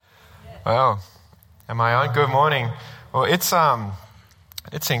Well, am I on? Good morning. Well, it's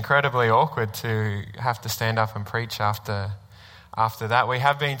incredibly awkward to have to stand up and preach after that. We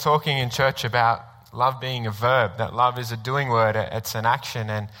have been talking in church about love being a verb, that love is a doing word, it's an action,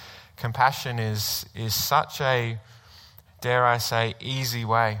 and compassion is such a, dare I say, easy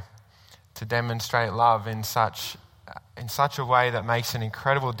way to demonstrate love in such a way that makes an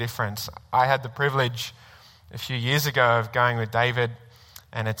incredible difference. I had the privilege a few years ago of going with David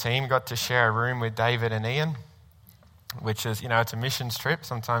and a team, got to share a room with David and Ian, which is, it's a missions trip.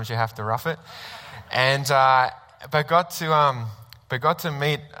 Sometimes you have to rough it. And but got to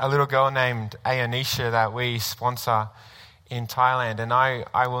meet a little girl named Ayanisha that we sponsor in Thailand. And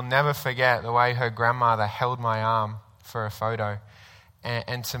I will never forget the way her grandmother held my arm for a photo.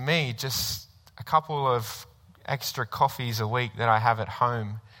 And to me, just a couple of extra coffees a week that I have at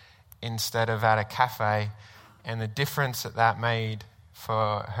home instead of at a cafe, and the difference that made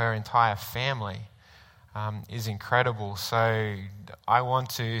for her entire family is incredible. So I want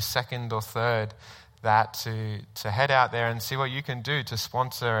to second or third that to head out there and see what you can do to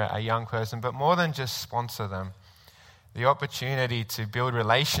sponsor a young person, but more than just sponsor them, the opportunity to build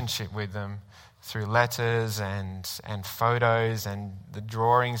relationship with them through letters and photos and the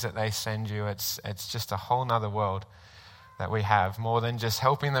drawings that they send you. It's just a whole nother world that we have, more than just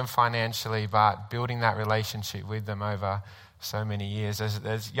helping them financially, but building that relationship with them over so many years.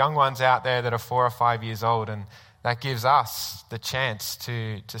 There's young ones out there that are 4 or 5 years old, and that gives us the chance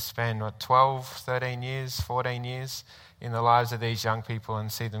to spend 12, 13 years, 14 years in the lives of these young people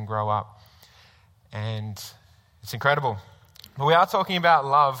and see them grow up. And it's incredible. But we are talking about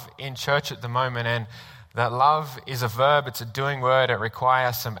love in church at the moment, and that love is a verb, it's a doing word, it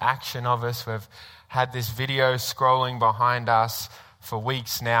requires some action of us. We've had this video scrolling behind us for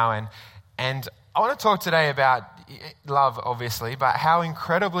weeks now, and I want to talk today about love, obviously, but how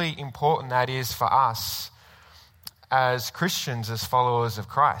incredibly important that is for us as Christians, as followers of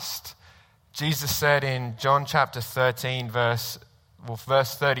Christ. Jesus said in John chapter 13, verse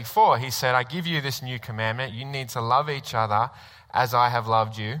 34, he said, "I give you this new commandment. You need to love each other as I have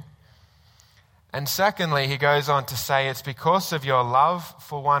loved you." And secondly, he goes on to say, it's because of your love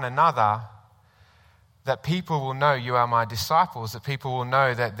for one another that people will know you are my disciples, that people will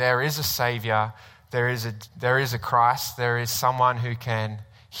know that there is a Savior, there is a Christ, there is someone who can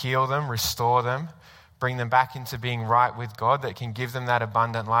heal them, restore them, bring them back into being right with God, that can give them that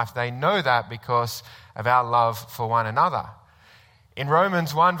abundant life. They know that because of our love for one another. In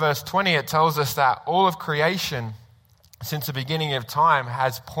Romans 1 verse 20, it tells us that all of creation since the beginning of time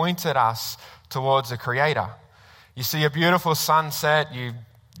has pointed us towards a Creator. You see a beautiful sunset, you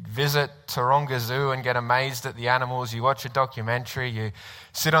visit Taronga Zoo and get amazed at the animals, you watch a documentary, you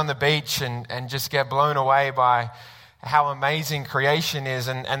sit on the beach and just get blown away by how amazing creation is.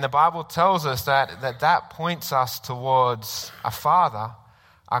 And the Bible tells us that points us towards a Father,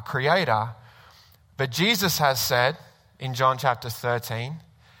 our Creator. But Jesus has said in John chapter 13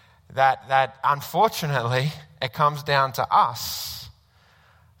 that unfortunately it comes down to us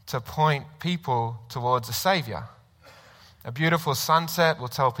to point people towards a Savior. A beautiful sunset will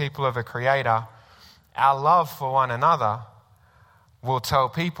tell people of a Creator. Our love for one another will tell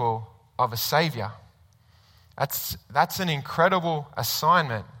people of a Savior. That's an incredible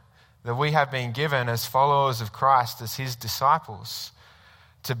assignment that we have been given as followers of Christ, as His disciples,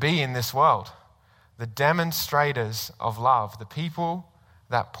 to be in this world. The demonstrators of love, the people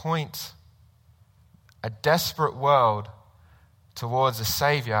that point a desperate world towards a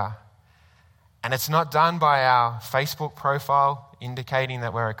Savior. And it's not done by our Facebook profile indicating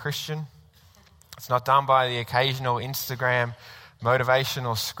that we're a Christian. It's not done by the occasional Instagram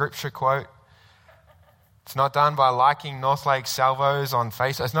motivational scripture quote. It's not done by liking Northlake Salvos on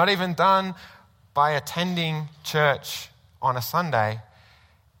Facebook. It's not even done by attending church on a Sunday.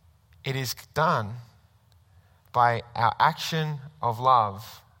 It is done by our action of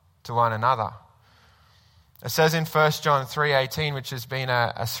love to one another. It says in 1 John 3:18, which has been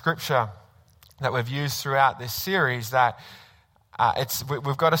a scripture that we've used throughout this series, that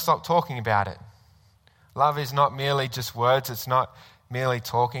we've got to stop talking about it. Love is not merely just words, it's not merely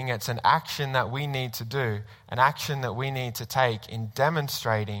talking, it's an action that we need to do, an action that we need to take in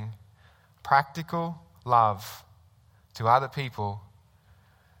demonstrating practical love to other people,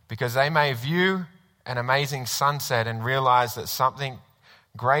 because they may view an amazing sunset and realize that something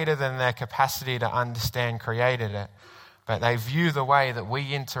greater than their capacity to understand created it, but they view the way that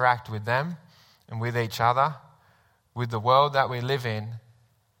we interact with them and with each other, with the world that we live in,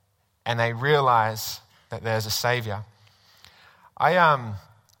 and they realize that there's a Savior.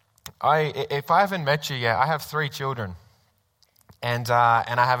 If I haven't met you yet, I have 3 children. And I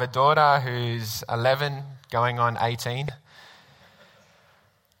have a daughter who's 11, going on 18.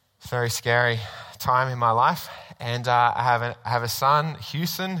 It's a very scary time in my life. And I have a son,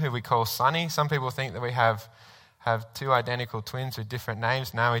 Houston, who we call Sonny. Some people think that we have two identical twins with different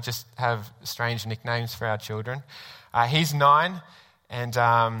names. No, we just have strange nicknames for our children. He's 9,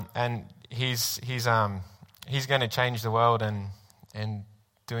 and he's going to change the world and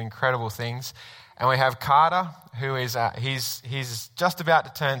do incredible things. And we have Carter, who is he's just about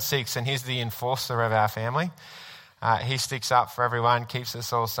to turn 6, and he's the enforcer of our family. He sticks up for everyone, keeps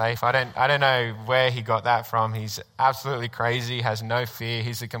us all safe. I don't know where he got that from. He's absolutely crazy, has no fear.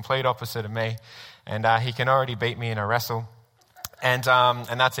 He's the complete opposite of me, and he can already beat me in a wrestle. And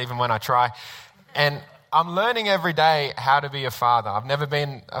that's even when I try. And I'm learning every day how to be a father. I've never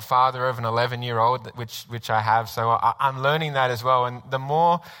been a father of an 11-year-old, which I have, so I'm learning that as well. And the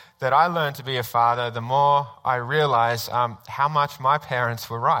more that I learn to be a father, the more I realize how much my parents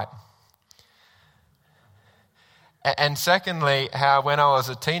were right. And secondly, how when I was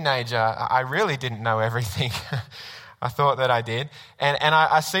a teenager, I really didn't know everything. I thought that I did. And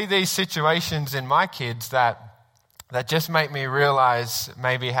I see these situations in my kids that just make me realize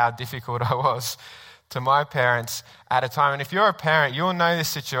maybe how difficult I was to my parents at a time. And if you're a parent, you'll know this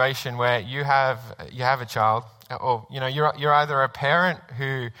situation where you have a child, or you're either a parent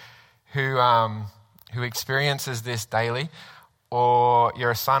who experiences this daily, or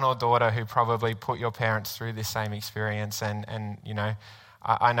you're a son or daughter who probably put your parents through this same experience. And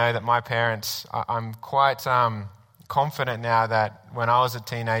I know that my parents, I'm quite confident now that when I was a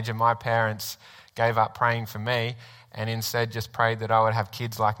teenager, my parents gave up praying for me and instead just prayed that I would have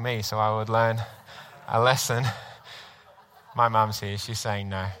kids like me so I would learn a lesson. My mum's here, she's saying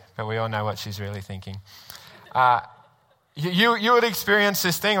no, but we all know what she's really thinking. You would experience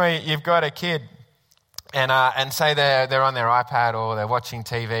this thing where you've got a kid and say they're on their iPad, or they're watching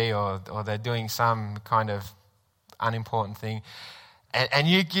TV, or they're doing some kind of unimportant thing, and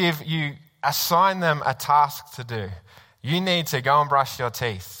you assign them a task to do. You need to go and brush your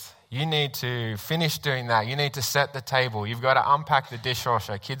teeth. You need to finish doing that. You need to set the table. You've got to unpack the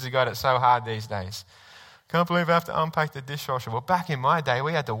dishwasher. Kids have got it so hard these days. Can't believe I have to unpack the dishwasher. Well, back in my day,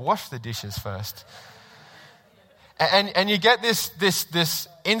 we had to wash the dishes first. And you get this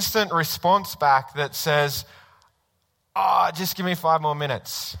instant response back that says, oh, just give me 5 more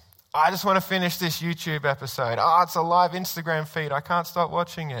minutes. I just want to finish this YouTube episode. Oh, it's a live Instagram feed. I can't stop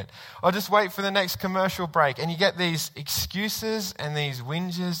watching it. I'll just wait for the next commercial break. And you get these excuses and these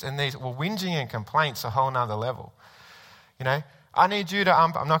whinges and whinging and complaints a whole nother level. I need you to,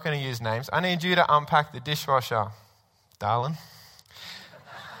 I'm not going to use names. I need you to unpack the dishwasher, darling.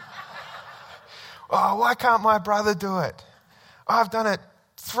 Oh, why can't my brother do it? Oh, I've done it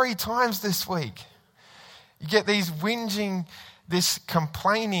 3 times this week. You get these whinging, this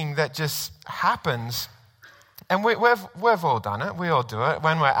complaining that just happens. And we've all done it. We all do it.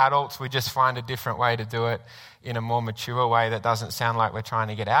 When we're adults, we just find a different way to do it in a more mature way that doesn't sound like we're trying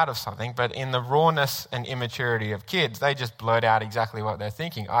to get out of something. But in the rawness and immaturity of kids, they just blurt out exactly what they're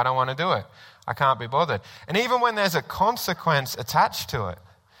thinking. I don't want to do it. I can't be bothered. And even when there's a consequence attached to it,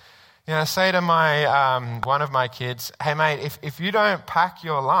 I say to one of my kids, hey mate, if you don't pack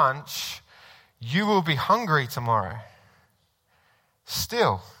your lunch, you will be hungry tomorrow.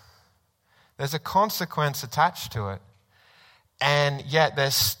 Still, there's a consequence attached to it. And yet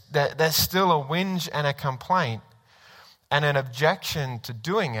there's still a whinge and a complaint and an objection to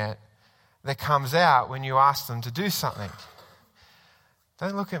doing it that comes out when you ask them to do something.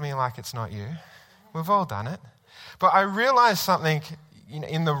 Don't look at me like it's not you. We've all done it. But I realize something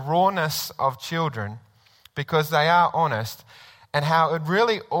in the rawness of children, because they are honest, and how it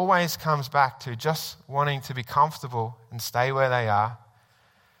really always comes back to just wanting to be comfortable and stay where they are,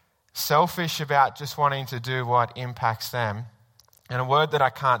 selfish about just wanting to do what impacts them, and a word that I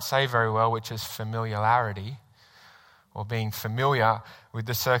can't say very well, which is familiarity, or being familiar with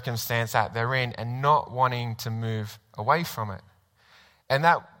the circumstance that they're in and not wanting to move away from it. And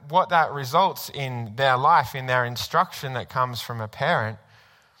what that results in their life, in their instruction that comes from a parent,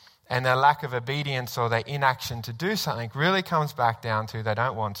 and their lack of obedience or their inaction to do something really comes back down to they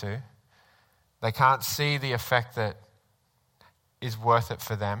don't want to. They can't see the effect that is worth it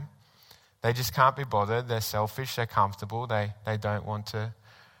for them. They just can't be bothered. They're selfish. They're comfortable. They don't want to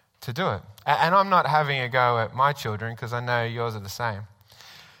do it. And I'm not having a go at my children because I know yours are the same.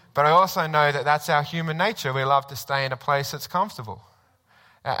 But I also know that that's our human nature. We love to stay in a place that's comfortable.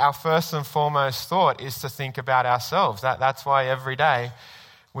 Our first and foremost thought is to think about ourselves. That's why every day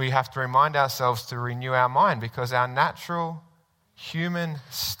we have to remind ourselves to renew our mind, because our natural human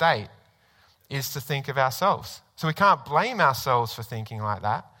state is to think of ourselves. So we can't blame ourselves for thinking like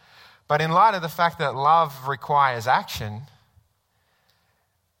that. But in light of the fact that love requires action,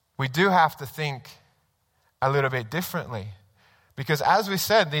 we do have to think a little bit differently. Because as we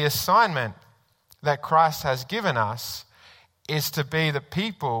said, the assignment that Christ has given us is to be the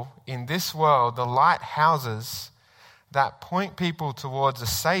people in this world, the lighthouses that point people towards a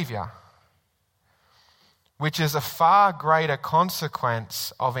Savior, which is a far greater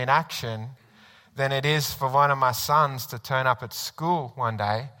consequence of inaction than it is for one of my sons to turn up at school one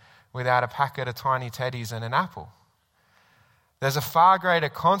day without a packet of tiny teddies and an apple. There's a far greater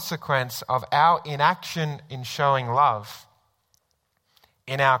consequence of our inaction in showing love,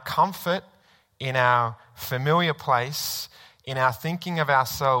 in our comfort, in our familiar place, in our thinking of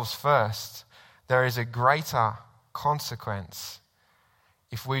ourselves first. There is a greater consequence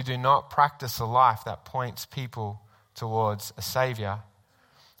if we do not practice a life that points people towards a Savior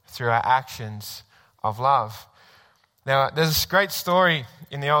through our actions of love. Now, there's this great story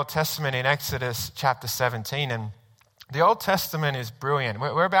in the Old Testament in Exodus chapter 17, and the Old Testament is brilliant.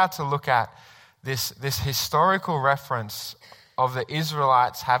 We're about to look at this historical reference of the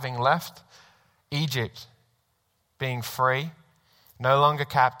Israelites having left Egypt, being free, no longer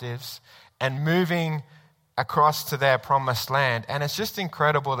captives, and moving across to their promised land. And it's just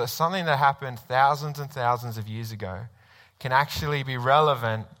incredible that something that happened thousands and thousands of years ago can actually be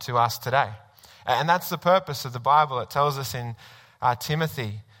relevant to us today. And that's the purpose of the Bible. It tells us in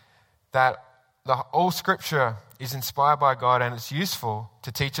Timothy that all Scripture is inspired by God, and it's useful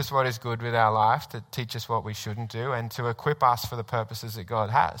to teach us what is good with our life, to teach us what we shouldn't do, and to equip us for the purposes that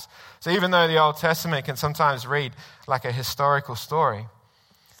God has. So even though the Old Testament can sometimes read like a historical story,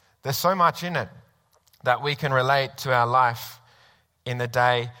 there's so much in it that we can relate to our life in the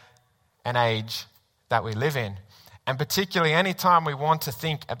day and age that we live in. And particularly anytime we want to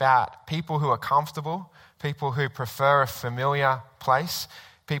think about people who are comfortable, people who prefer a familiar place,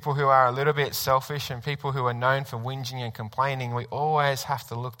 people who are a little bit selfish, and people who are known for whinging and complaining, we always have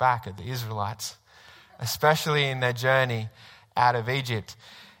to look back at the Israelites, especially in their journey out of Egypt.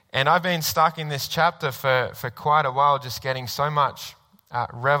 And I've been stuck in this chapter for quite a while, just getting so much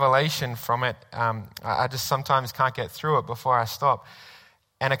revelation from it. I just sometimes can't get through it before I stop.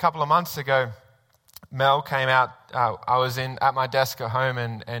 And a couple of months ago, Mel came out. I was at my desk at home,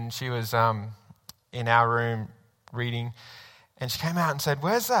 and she was in our room reading. And she came out and said,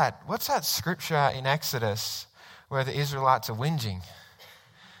 "What's that scripture in Exodus where the Israelites are whinging?"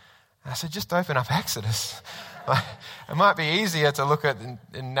 And I said, "Just open up Exodus." It might be easier to look at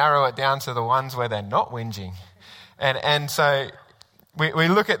and narrow it down to the ones where they're not whinging. And so we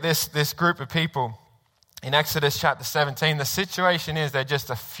look at this group of people in Exodus chapter 17. The situation is they're just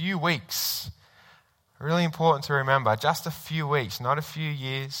a few weeks. Really important to remember, just a few weeks, not a few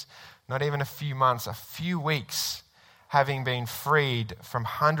years, not even a few months, a few weeks having been freed from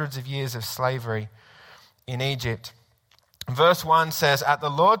hundreds of years of slavery in Egypt. Verse 1 says, "At the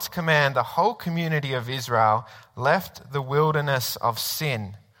Lord's command, the whole community of Israel left the wilderness of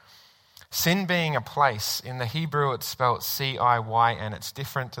Sin." Sin being a place. In the Hebrew, it's spelled C-I-Y, and it's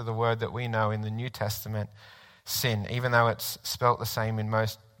different to the word that we know in the New Testament, sin, even though it's spelled the same in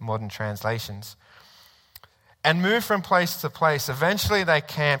most modern translations. And moved from place to place. Eventually they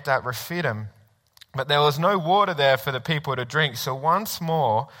camped at Rephidim, but there was no water there for the people to drink. So once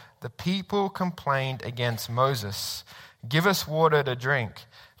more, the people complained against Moses. "Give us water to drink,"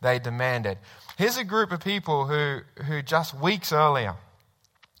 they demanded. Here's a group of people who just weeks earlier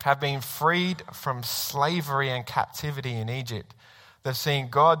have been freed from slavery and captivity in Egypt. They've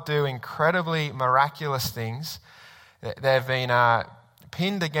seen God do incredibly miraculous things. They've been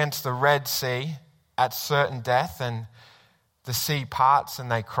pinned against the Red Sea at certain death, and the sea parts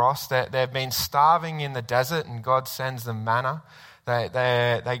and they cross. They've been starving in the desert, and God sends them manna.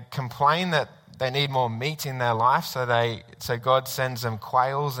 They complain that they need more meat in their life, so God sends them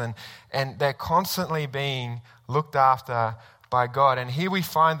quails, and they're constantly being looked after by God. And here we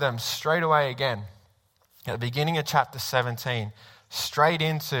find them straight away again, at the beginning of chapter 17, straight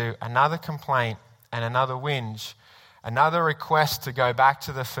into another complaint and another whinge, another request to go back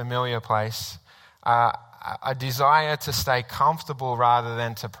to the familiar place, a desire to stay comfortable rather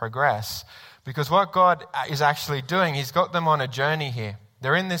than to progress. Because what God is actually doing, He's got them on a journey here.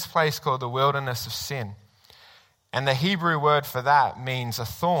 They're in this place called the wilderness of sin. And the Hebrew word for that means a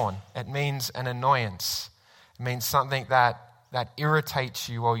thorn. It means an annoyance. It means something that irritates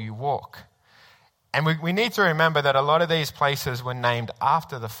you while you walk. And we need to remember that a lot of these places were named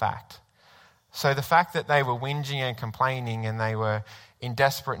after the fact. So the fact that they were whinging and complaining and they were in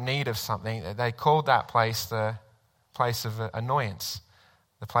desperate need of something, they called that place the place of annoyance,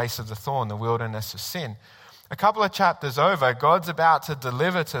 the place of the thorn, the wilderness of sin. A couple of chapters over, God's about to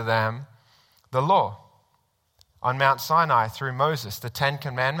deliver to them the law on Mount Sinai through Moses, the 10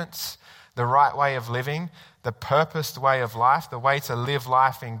 Commandments, the right way of living, the purposed way of life, the way to live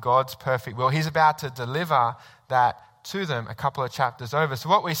life in God's perfect will. He's about to deliver that to them a couple of chapters over. So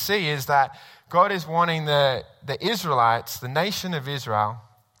what we see is that God is wanting the Israelites, the nation of Israel,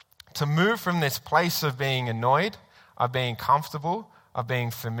 to move from this place of being annoyed, of being comfortable, of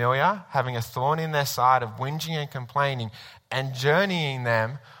being familiar, having a thorn in their side, of whinging and complaining, and journeying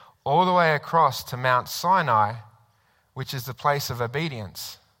them all the way across to Mount Sinai, which is the place of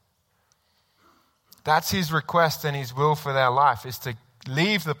obedience. That's his request and his will for their life, is to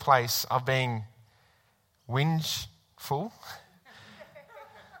leave the place of being whingeful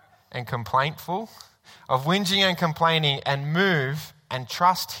and complaintful, of whinging and complaining, and move and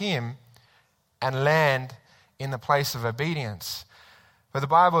trust him and land in the place of obedience. But the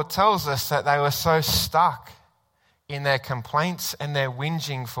Bible tells us that they were so stuck in their complaints and their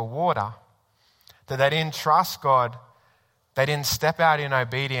whinging for water that they didn't trust God. They didn't step out in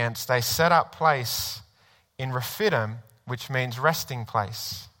obedience. They set up place in Rephidim, which means resting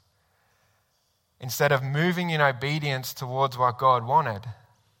place. Instead of moving in obedience towards what God wanted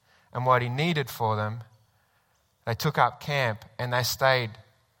and what he needed for them, they took up camp and they stayed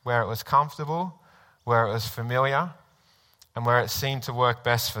where it was comfortable, where it was familiar, and where it seemed to work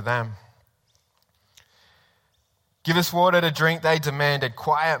best for them. "Give us water to drink," they demanded.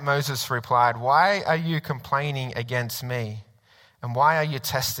 "Quiet," Moses replied. "Why are you complaining against me? And why are you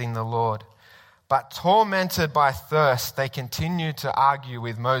testing the Lord?" But tormented by thirst, they continued to argue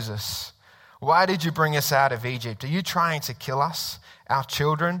with Moses. "Why did you bring us out of Egypt? Are you trying to kill us, our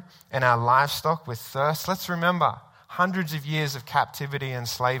children, and our livestock with thirst?" Let's remember, hundreds of years of captivity and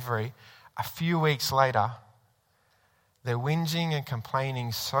slavery. A few weeks later, they're whinging and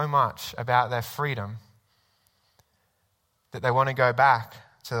complaining so much about their freedom that they want to go back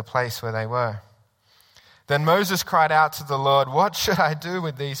to the place where they were. Then Moses cried out to the Lord, "What should I do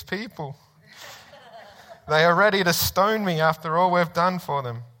with these people? They are ready to stone me after all we've done for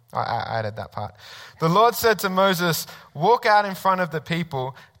them." I added that part. The Lord said to Moses, "Walk out in front of the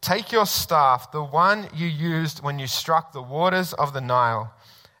people, take your staff, the one you used when you struck the waters of the Nile,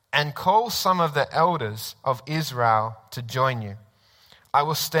 and call some of the elders of Israel to join you. I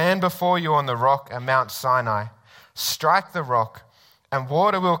will stand before you on the rock at Mount Sinai. Strike the rock, and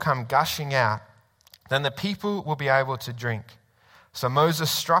water will come gushing out. Then the people will be able to drink." So Moses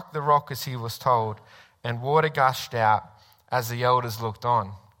struck the rock as he was told, and water gushed out as the elders looked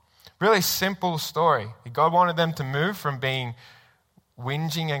on. Really simple story. God wanted them to move from being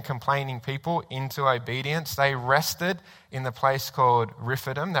whinging and complaining people into obedience. They rested in the place called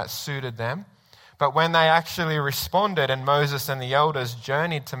Rephidim that suited them. But when they actually responded and Moses and the elders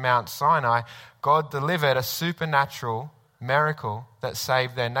journeyed to Mount Sinai, God delivered a supernatural miracle that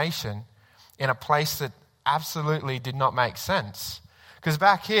saved their nation in a place that absolutely did not make sense. Because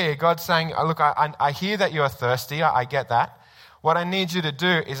back here, God's saying, "Look, I hear that you are thirsty. I get that. What I need you to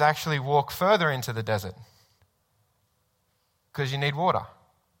do is actually walk further into the desert because you need water.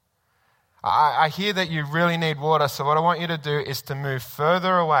 I hear that you really need water, so what I want you to do is to move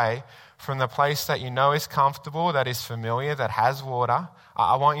further away from the place that you know is comfortable, that is familiar, that has water.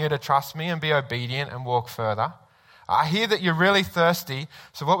 I want you to trust me and be obedient and walk further. I hear that you're really thirsty,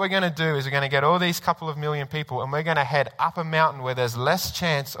 so what we're going to do is we're going to get all these couple of million people and we're going to head up a mountain where there's less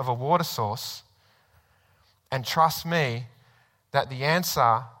chance of a water source, and trust me that the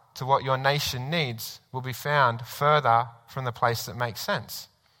answer to what your nation needs will be found further from the place that makes sense."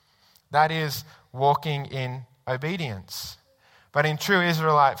 That is walking in obedience. But in true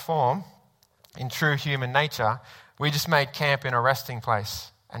Israelite form, in true human nature, we just made camp in a resting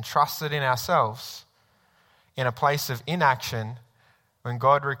place and trusted in ourselves in a place of inaction when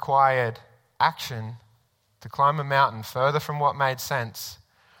God required action to climb a mountain further from what made sense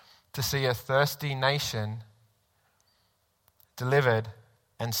to see a thirsty nation delivered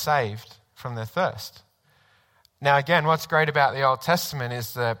and saved from their thirst. Now again, what's great about the Old Testament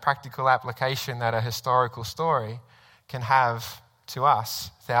is the practical application that a historical story can have to us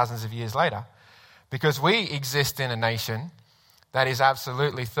thousands of years later. Because we exist in a nation that is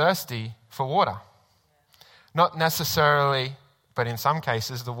absolutely thirsty for water. Not necessarily, but in some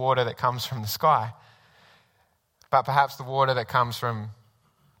cases, the water that comes from the sky. But perhaps the water that comes from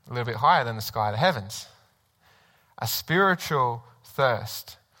a little bit higher than the sky, the heavens. A spiritual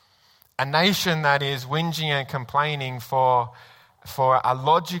thirst. A nation that is whinging and complaining for a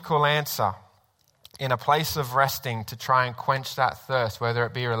logical answer in a place of resting to try and quench that thirst, whether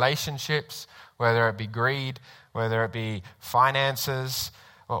it be relationships, whether it be greed, whether it be finances,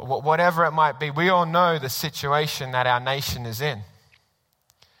 or whatever it might be. We all know the situation that our nation is in.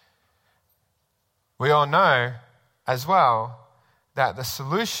 We all know as well that the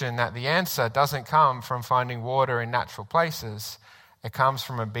solution, that the answer doesn't come from finding water in natural places. It comes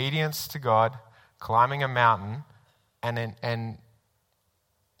from obedience to God, climbing a mountain, and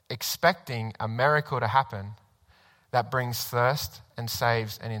expecting a miracle to happen that brings thirst and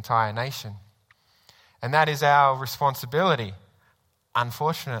saves an entire nation. And that is our responsibility,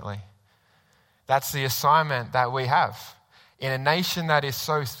 unfortunately. That's the assignment that we have. In a nation that is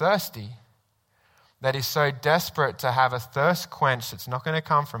so thirsty, that is so desperate to have a thirst quenched, it's not going to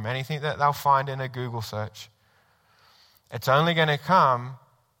come from anything that they'll find in a Google search. It's only going to come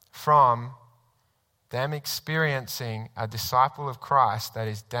from them experiencing a disciple of Christ that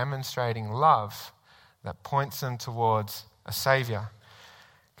is demonstrating love that points them towards a Savior.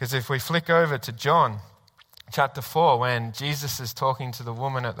 Because if we flick over to John chapter 4, when Jesus is talking to the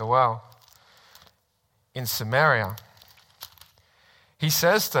woman at the well in Samaria, he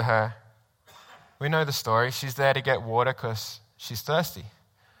says to her, we know the story, she's there to get water because she's thirsty.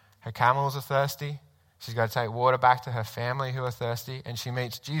 Her camels are thirsty. She's got to take water back to her family who are thirsty, and she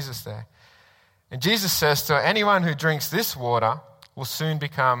meets Jesus there. And Jesus says to her, anyone who drinks this water will soon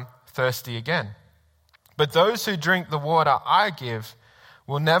become thirsty again. But those who drink the water I give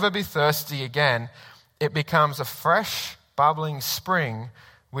will never be thirsty again. It becomes a fresh, bubbling spring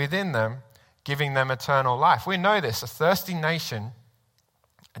within them, giving them eternal life. We know this. A thirsty nation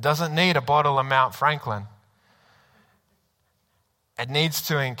doesn't need a bottle of Mount Franklin. It needs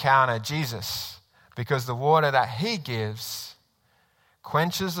to encounter Jesus, because the water that he gives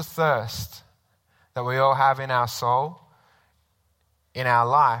quenches the thirst that we all have in our soul, in our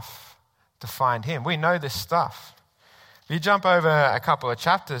life, to find him. We know this stuff. If you jump over a couple of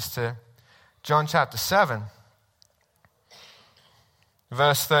chapters to John chapter 7,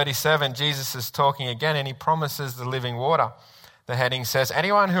 verse 37, Jesus is talking again and he promises the living water. The heading says,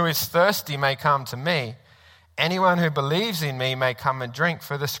 anyone who is thirsty may come to me. Anyone who believes in me may come and drink,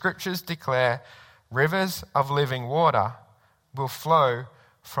 for the scriptures declare rivers of living water will flow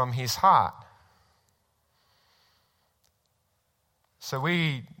from his heart. So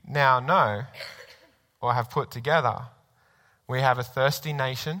we now know, or have put together, we have a thirsty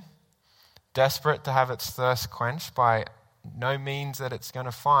nation, desperate to have its thirst quenched by no means that it's going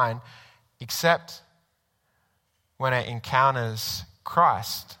to find, except when it encounters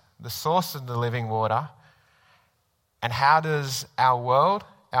Christ, the source of the living water. And how does our world,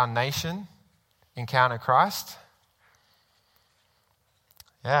 our nation, encounter Christ?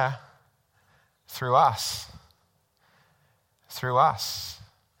 Yeah, through us. Through us.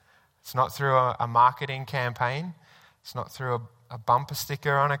 It's not through a marketing campaign. It's not through a bumper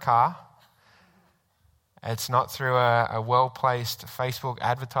sticker on a car. It's not through a well-placed Facebook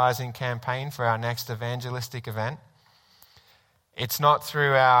advertising campaign for our next evangelistic event. It's not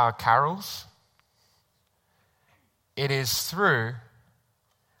through our carols. It is through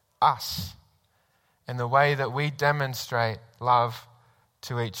us and the way that we demonstrate love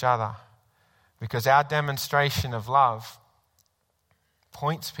to each other. Because our demonstration of love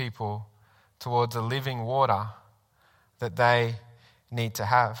points people towards a living water that they need to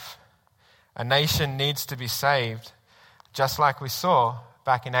have. A nation needs to be saved, just like we saw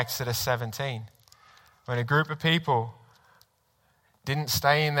back in Exodus 17, when a group of people didn't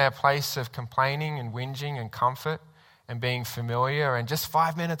stay in their place of complaining and whinging and comfort and being familiar and just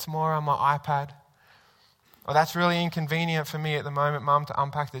 5 minutes more on my iPad. Oh, that's really inconvenient for me at the moment, Mum, to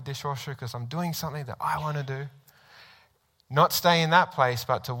unpack the dishwasher because I'm doing something that I want to do. Not stay in that place,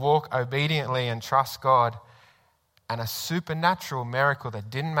 but to walk obediently and trust God, and a supernatural miracle that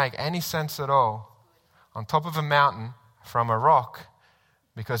didn't make any sense at all on top of a mountain from a rock,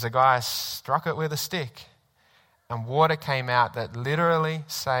 because a guy struck it with a stick and water came out that literally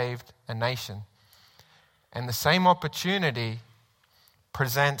saved a nation. And the same opportunity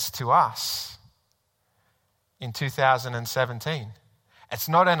presents to us in 2017. It's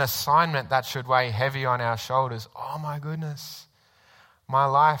not an assignment that should weigh heavy on our shoulders. Oh my goodness, our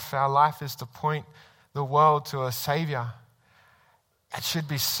life is to point the world to a Savior. It should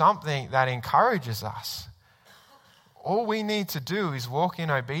be something that encourages us. All we need to do is walk in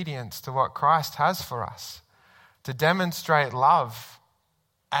obedience to what Christ has for us, to demonstrate love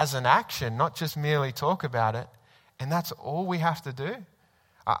as an action, not just merely talk about it. And that's all we have to do.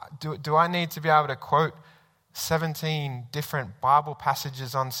 Do I need to be able to quote 17 different Bible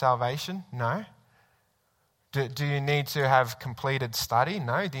passages on salvation? No. Do you need to have completed study?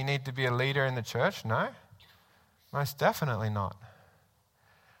 No. Do you need to be a leader in the church? No. Most definitely not.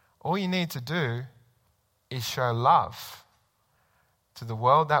 All you need to do is show love to the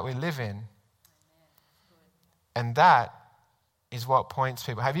world that we live in. And that is what points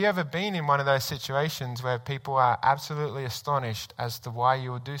people. Have you ever been in one of those situations where people are absolutely astonished as to why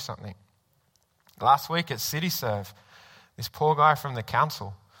you would do something? Last week at CityServe, this poor guy from the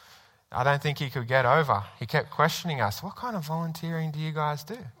council, I don't think he could get over. He kept questioning us, what kind of volunteering do you guys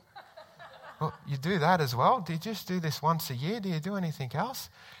do? Well, you do that as well? Do you just do this once a year? Do you do anything else?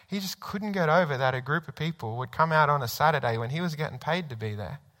 He just couldn't get over that a group of people would come out on a Saturday when he was getting paid to be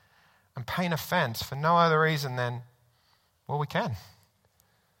there and paint a fence for no other reason than, well, we can.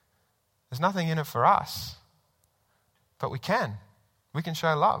 There's nothing in it for us, but we can. We can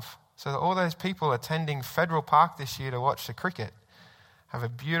show love. So that all those people attending Federal Park this year to watch the cricket have a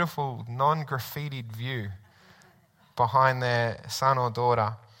beautiful non-graffitied view behind their son or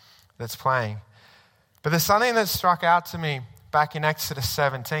daughter that's playing. But there's something that struck out to me back in Exodus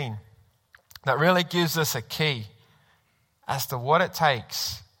 17 that really gives us a key as to what it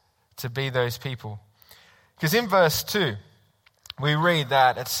takes to be those people. Because in verse 2, we read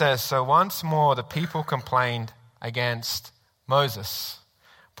that it says, so once more the people complained against Moses.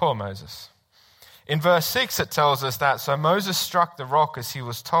 Poor Moses. In verse 6 it tells us that, so Moses struck the rock as he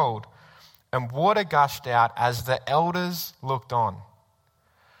was told, and water gushed out as the elders looked on.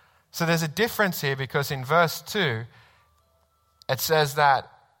 So there's a difference here because in verse 2, it says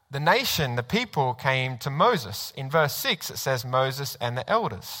that the nation, the people came to Moses. In verse 6, it says Moses and the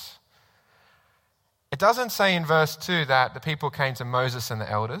elders. It doesn't say in verse 2 that the people came to Moses and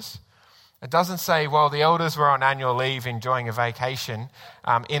the elders. It doesn't say, well, the elders were on annual leave enjoying a vacation.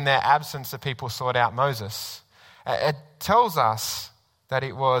 In their absence, the people sought out Moses. It tells us that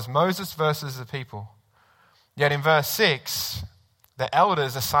it was Moses versus the people. Yet in verse 6, the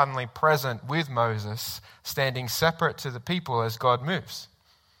elders are suddenly present with Moses, standing separate to the people as God moves.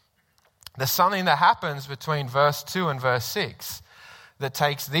 There's something that happens between verse 2 and verse 6 that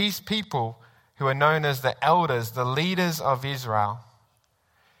takes these people who are known as the elders, the leaders of Israel,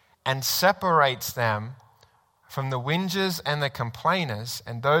 and separates them from the whingers and the complainers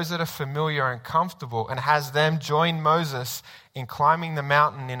and those that are familiar and comfortable, and has them join Moses in climbing the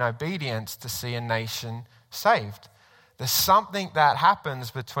mountain in obedience to see a nation saved. There's something that happens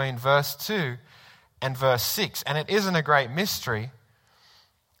between verse 2 and verse 6, and it isn't a great mystery.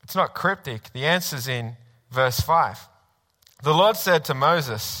 It's not cryptic. The answer's in verse 5. The Lord said to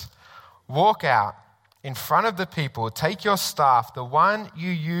Moses, walk out in front of the people, take your staff, the one you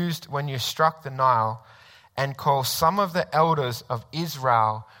used when you struck the Nile, and call some of the elders of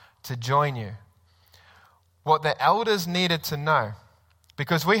Israel to join you. What the elders needed to know,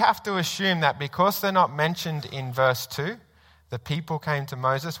 because we have to assume that because they're not mentioned in verse 2, the people came to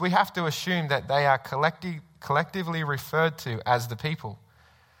Moses, we have to assume that they are collectively referred to as the people.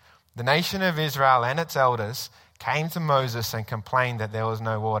 The nation of Israel and its elders came to Moses and complained that there was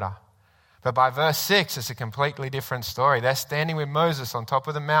no water. But by verse 6, it's a completely different story. They're standing with Moses on top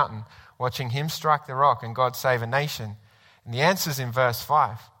of the mountain, watching him strike the rock and God save a nation. And the answer's in verse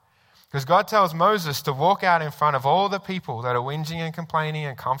 5. Because God tells Moses to walk out in front of all the people that are whinging and complaining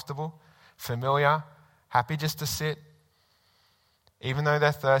and comfortable, familiar, happy just to sit, even though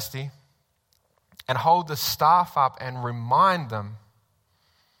they're thirsty, and hold the staff up and remind them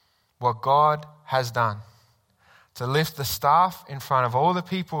what God has done. To lift the staff in front of all the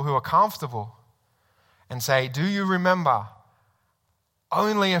people who are comfortable and say, do you remember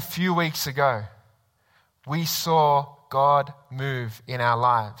only a few weeks ago we saw God move in our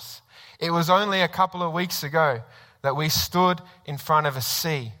lives? It was only a couple of weeks ago that we stood in front of a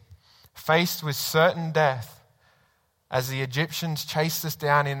sea, faced with certain death as the Egyptians chased us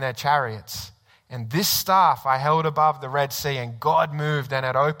down in their chariots. And this staff I held above the Red Sea, and God moved and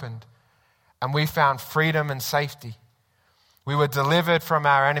it opened. And we found freedom and safety. We were delivered from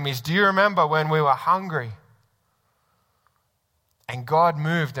our enemies. Do you remember when we were hungry? And God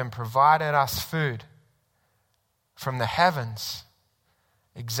moved and provided us food from the heavens,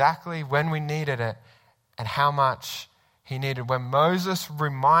 exactly when we needed it and how much he needed. When Moses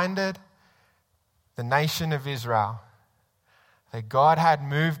reminded the nation of Israel that God had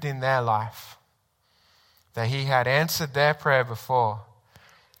moved in their life, that he had answered their prayer before,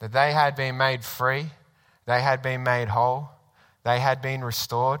 that they had been made free, they had been made whole, they had been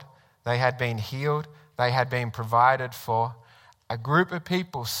restored, they had been healed, they had been provided for. A group of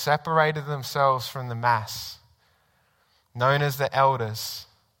people separated themselves from the mass, known as the elders,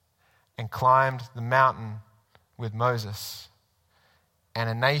 and climbed the mountain with Moses. And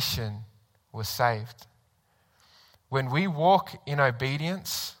a nation was saved. When we walk in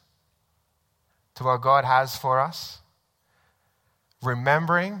obedience to what God has for us,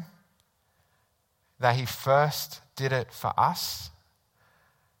 remembering that he first did it for us,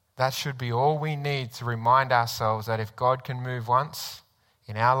 that should be all we need to remind ourselves that if God can move once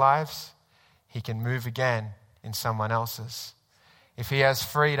in our lives, he can move again in someone else's. If he has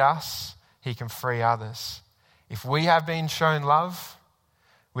freed us, he can free others. If we have been shown love,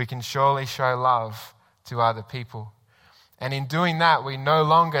 we can surely show love to other people. And in doing that, we no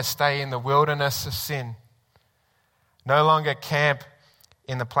longer stay in the wilderness of sin, no longer camp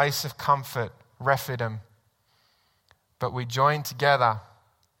in the place of comfort, Rephidim, but we join together.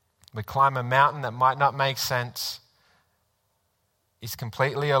 We climb a mountain that might not make sense. It's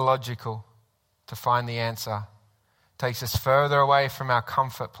completely illogical to find the answer. It takes us further away from our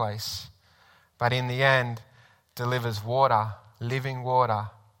comfort place, but in the end, delivers water, living water,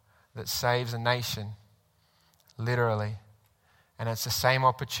 that saves a nation, literally. And it's the same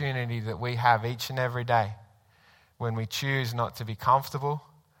opportunity that we have each and every day when we choose not to be comfortable,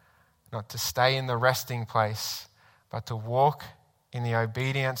 not to stay in the resting place, but to walk in the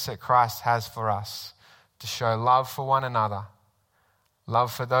obedience that Christ has for us, to show love for one another,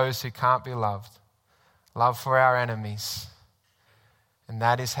 love for those who can't be loved, love for our enemies. And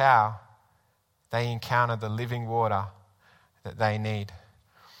that is how they encounter the living water that they need.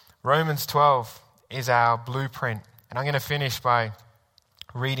 Romans 12 is our blueprint. And I'm going to finish by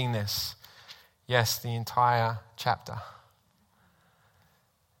reading this. Yes, the entire chapter.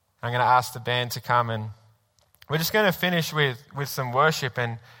 I'm going to ask the band to come, and we're just going to finish with some worship.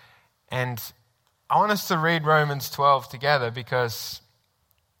 And I want us to read Romans 12 together because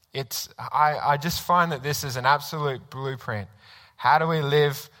I just find that this is an absolute blueprint. How do we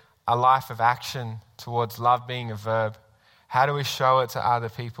live a life of action towards love being a verb? How do we show it to other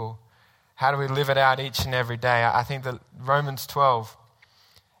people? How do we live it out each and every day? I think that Romans 12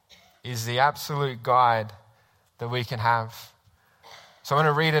 is the absolute guide that we can have. So I'm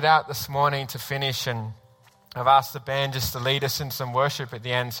going to read it out this morning to finish, and I've asked the band just to lead us in some worship at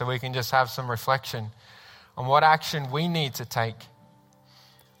the end so we can just have some reflection on what action we need to take,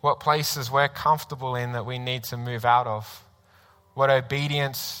 what places we're comfortable in that we need to move out of, what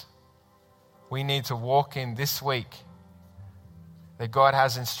obedience we need to walk in this week that God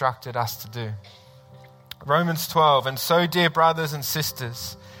has instructed us to do. Romans 12, and so, dear brothers and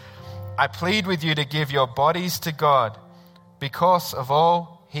sisters, I plead with you to give your bodies to God because of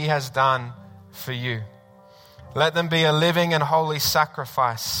all he has done for you. Let them be a living and holy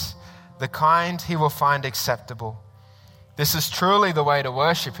sacrifice, the kind he will find acceptable. This is truly the way to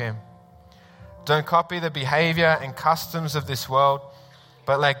worship him. Don't copy the behavior and customs of this world,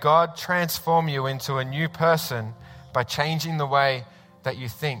 but let God transform you into a new person by changing the way that you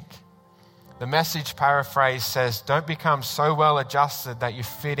think. The Message paraphrase says, don't become so well adjusted that you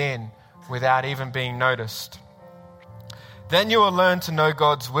fit in without even being noticed. Then you will learn to know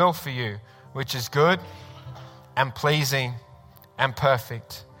God's will for you, which is good and pleasing and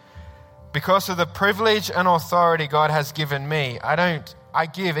perfect. Because of the privilege and authority God has given me, I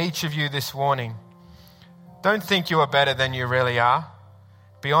give each of you this warning. Don't think you are better than you really are.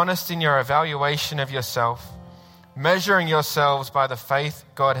 Be honest in your evaluation of yourself, measuring yourselves by the faith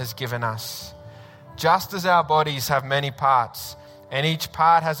God has given us. Just as our bodies have many parts, and each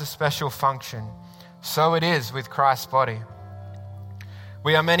part has a special function, so it is with Christ's body.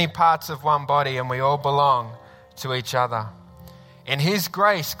 We are many parts of one body, and we all belong to each other. In his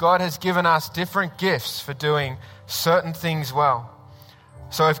grace, God has given us different gifts for doing certain things well.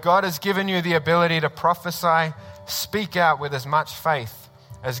 So if God has given you the ability to prophesy, speak out with as much faith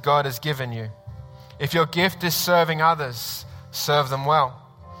as God has given you. If your gift is serving others, serve them well.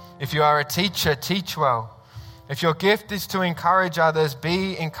 If you are a teacher, teach well. If your gift is to encourage others,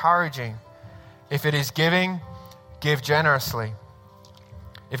 be encouraging. If it is giving, give generously.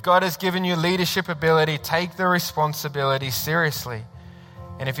 If God has given you leadership ability, take the responsibility seriously.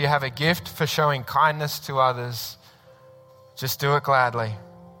 And if you have a gift for showing kindness to others, just do it gladly.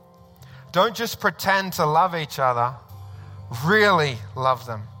 Don't just pretend to love each other. Really love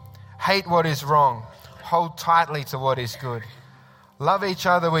them. Hate what is wrong. Hold tightly to what is good. Love each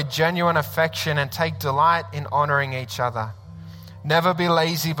other with genuine affection and take delight in honoring each other. Never be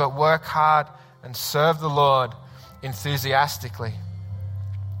lazy, but work hard and serve the Lord enthusiastically.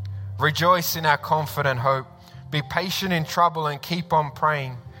 Rejoice in our confident hope. Be patient in trouble and keep on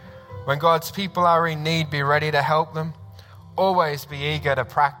praying. When God's people are in need, be ready to help them. Always be eager to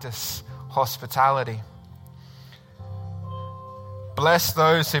practice hospitality. Bless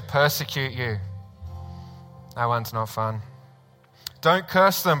those who persecute you. That one's not fun. Don't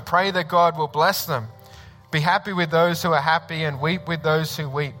curse them. Pray that God will bless them. Be happy with those who are happy and weep with those who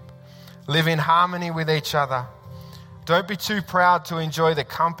weep. Live in harmony with each other. Don't be too proud to enjoy the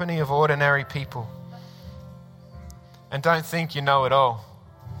company of ordinary people. And don't think you know it all.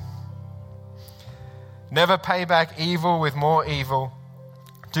 Never pay back evil with more evil.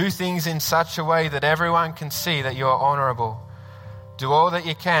 Do things in such a way that everyone can see that you are honorable. Do all that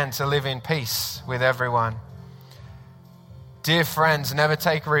you can to live in peace with everyone. Dear friends, never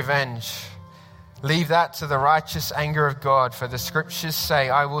take revenge. Leave that to the righteous anger of God, for the scriptures say,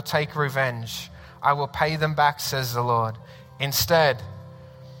 I will take revenge. I will pay them back, says the Lord. Instead,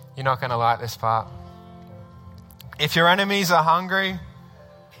 you're not going to like this part. If your enemies are hungry,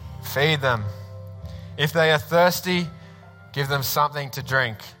 feed them. If they are thirsty, give them something to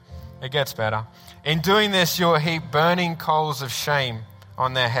drink. It gets better. In doing this, you will heap burning coals of shame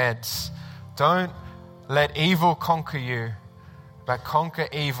on their heads. Don't let evil conquer you, but conquer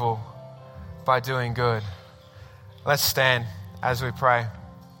evil by doing good. Let's stand as we pray.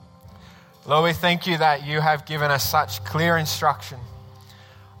 Lord, we thank you that you have given us such clear instruction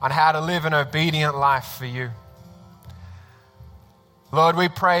on how to live an obedient life for you. Lord, we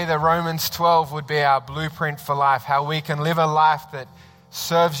pray that Romans 12 would be our blueprint for life, how we can live a life that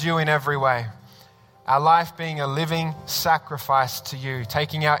serves you in every way. Our life being a living sacrifice to you,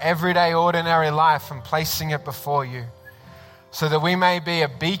 taking our everyday, ordinary life and placing it before you, so that we may be a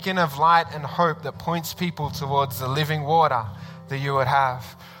beacon of light and hope that points people towards the living water that you would have.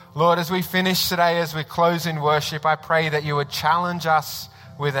 Lord, as we finish today, as we close in worship, I pray that you would challenge us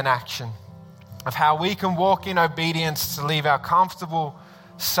with an action of how we can walk in obedience to leave our comfortable,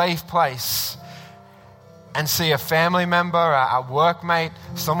 safe place and see a family member, a workmate,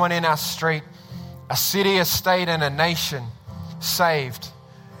 someone in our street, a city, a state, and a nation saved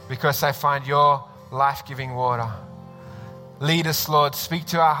because they find your life-giving water. Lead us, Lord. Speak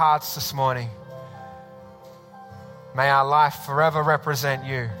to our hearts this morning. May our life forever represent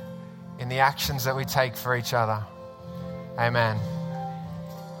you in the actions that we take for each other. Amen.